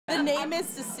The name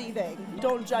is deceiving.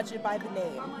 Don't judge it by the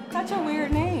name. Such a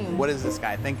weird name. What is this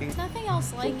guy thinking? There's nothing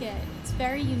else like it. It's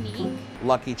very unique.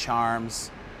 Lucky Charms,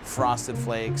 Frosted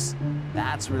Flakes.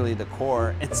 That's really the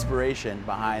core inspiration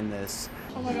behind this.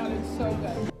 Oh my God, it's so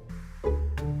good.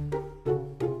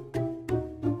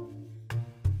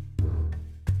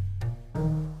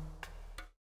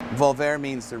 Volver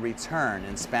means the return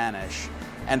in Spanish.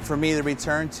 And for me, the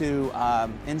return to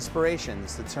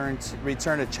inspirations, the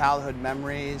return to childhood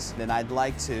memories that I'd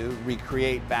like to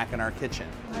recreate back in our kitchen.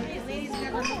 Ladies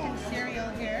never cooking cereal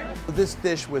here. This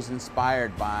dish was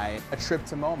inspired by a trip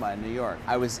to MoMA in New York.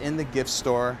 I was in the gift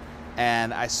store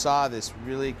and I saw this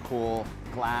really cool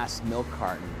glass milk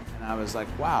carton. And I was like,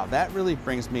 wow, that really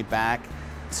brings me back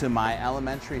to my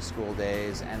elementary school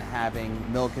days and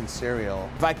having milk and cereal.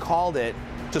 If I called it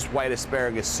just white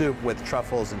asparagus soup with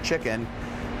truffles and chicken,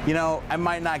 you know, I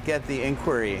might not get the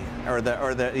inquiry or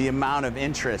the amount of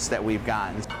interest that we've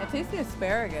gotten. I taste the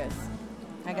asparagus.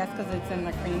 I guess because it's in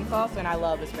the cream sauce, and I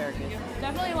love asparagus.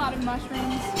 Definitely a lot of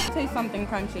mushrooms. I taste something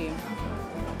crunchy.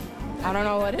 I don't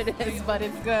know what it is, but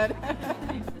it's good.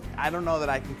 I don't know that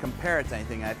I can compare it to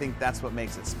anything. I think that's what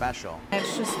makes it special.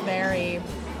 It's just very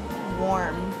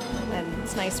warm, and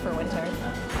it's nice for winter.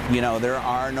 You know, there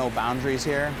are no boundaries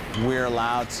here. We're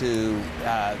allowed to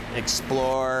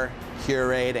explore,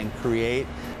 curate, and create.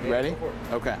 You ready?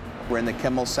 Okay. We're in the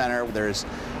Kimmel Center. There's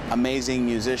amazing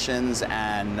musicians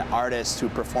and artists who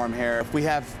perform here. If we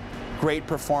have great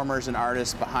performers and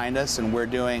artists behind us and we're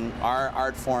doing our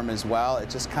art form as well, it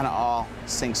just kind of all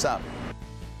syncs up.